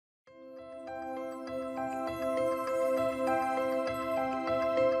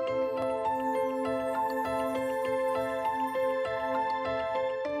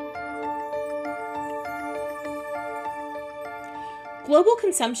Global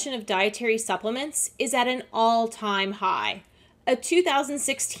consumption of dietary supplements is at an all-time high. A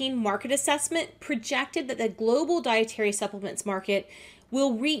 2016 market assessment projected that the global dietary supplements market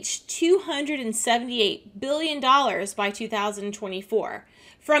will reach $278 billion by 2024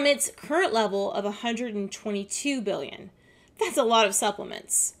 from its current level of $122 billion. That's a lot of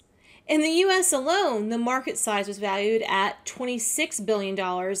supplements. In the US alone, the market size was valued at $26 billion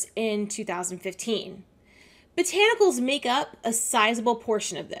in 2015. Botanicals make up a sizable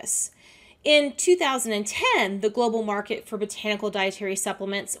portion of this. In 2010, the global market for botanical dietary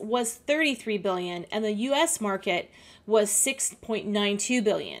supplements was $33 billion, and the US market was $6.92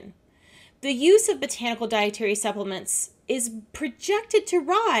 billion. The use of botanical dietary supplements is projected to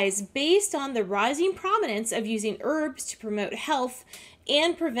rise based on the rising prominence of using herbs to promote health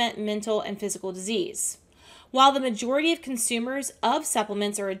and prevent mental and physical disease. While the majority of consumers of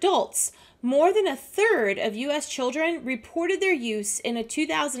supplements are adults, more than a third of U.S. children reported their use in a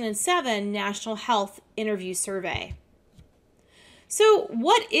 2007 National Health Interview Survey. So,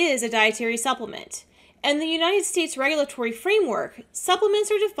 what is a dietary supplement? In the United States regulatory framework,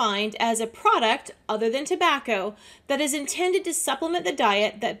 supplements are defined as a product, other than tobacco, that is intended to supplement the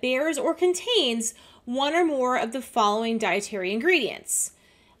diet that bears or contains one or more of the following dietary ingredients: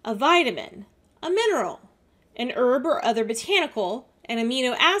 a vitamin, a mineral, an herb or other botanical, an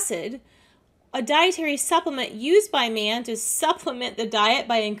amino acid, a dietary supplement used by man to supplement the diet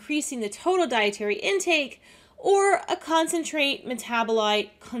by increasing the total dietary intake, or a concentrate,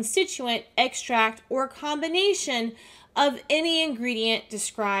 metabolite, constituent, extract, or combination of any ingredient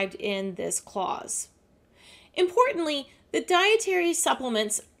described in this clause. Importantly, the dietary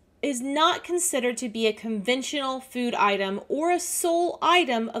supplements is not considered to be a conventional food item or a sole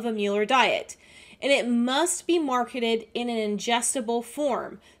item of a meal or diet, and it must be marketed in an ingestible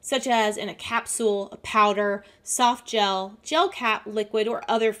form, such as in a capsule, a powder, soft gel, gel cap, liquid, or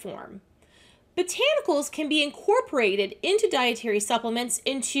other form. Botanicals can be incorporated into dietary supplements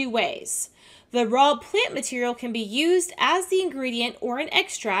in two ways. The raw plant material can be used as the ingredient, or an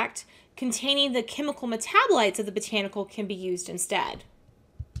extract containing the chemical metabolites of the botanical can be used instead.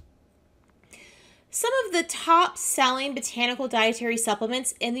 Some of the top-selling botanical dietary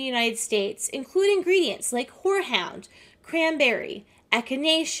supplements in the United States include ingredients like horehound, cranberry,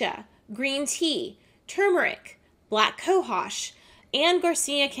 echinacea, green tea, turmeric, black cohosh, and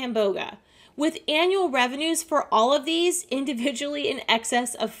Garcinia cambogia, with annual revenues for all of these individually in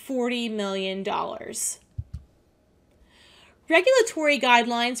excess of $40 million. Regulatory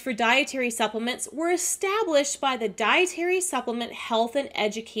guidelines for dietary supplements were established by the Dietary Supplement Health and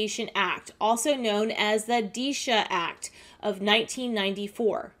Education Act, also known as the DSHA Act of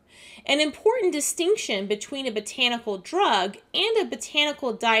 1994. An important distinction between a botanical drug and a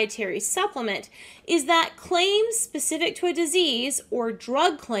botanical dietary supplement is that claims specific to a disease, or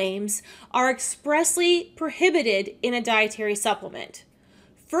drug claims, are expressly prohibited in a dietary supplement.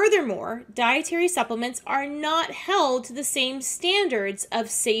 Furthermore, dietary supplements are not held to the same standards of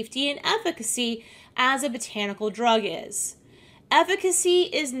safety and efficacy as a botanical drug is. Efficacy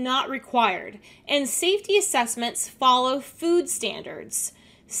is not required, and safety assessments follow food standards.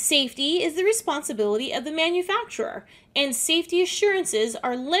 Safety is the responsibility of the manufacturer, and safety assurances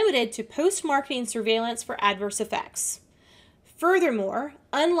are limited to post-marketing surveillance for adverse effects. Furthermore,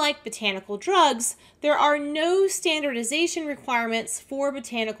 unlike botanical drugs, there are no standardization requirements for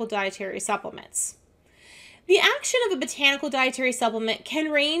botanical dietary supplements. The action of a botanical dietary supplement can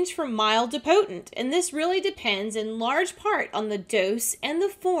range from mild to potent, and this really depends in large part on the dose and the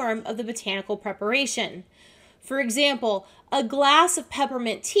form of the botanical preparation. For example, a glass of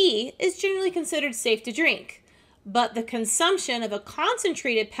peppermint tea is generally considered safe to drink, but the consumption of a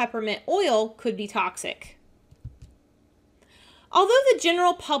concentrated peppermint oil could be toxic. Although the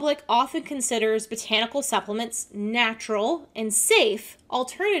general public often considers botanical supplements natural and safe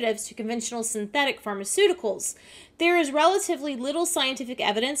alternatives to conventional synthetic pharmaceuticals, there is relatively little scientific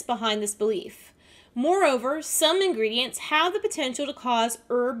evidence behind this belief. Moreover, some ingredients have the potential to cause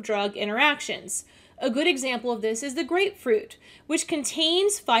herb-drug interactions. A good example of this is the grapefruit, which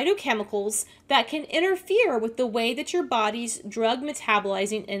contains phytochemicals that can interfere with the way that your body's drug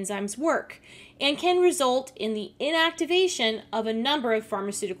metabolizing enzymes work, and can result in the inactivation of a number of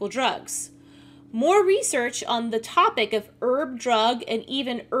pharmaceutical drugs. More research on the topic of herb-drug and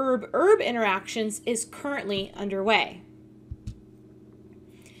even herb-herb interactions is currently underway.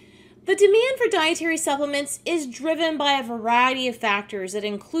 The demand for dietary supplements is driven by a variety of factors that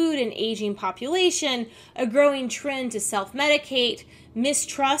include an aging population, a growing trend to self-medicate,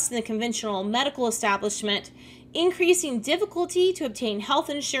 mistrust in the conventional medical establishment, increasing difficulty to obtain health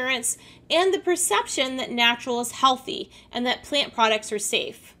insurance, and the perception that natural is healthy and that plant products are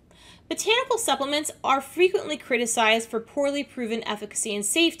safe. Botanical supplements are frequently criticized for poorly proven efficacy and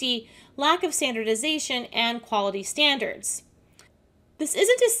safety, lack of standardization, and quality standards. This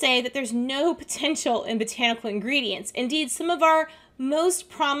isn't to say that there's no potential in botanical ingredients. Indeed, some of our most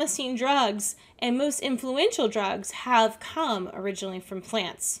promising drugs and most influential drugs have come originally from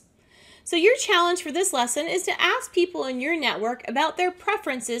plants. So your challenge for this lesson is to ask people in your network about their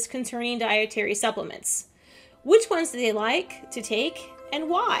preferences concerning dietary supplements. Which ones do they like to take and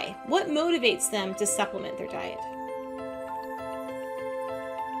why? What motivates them to supplement their diet?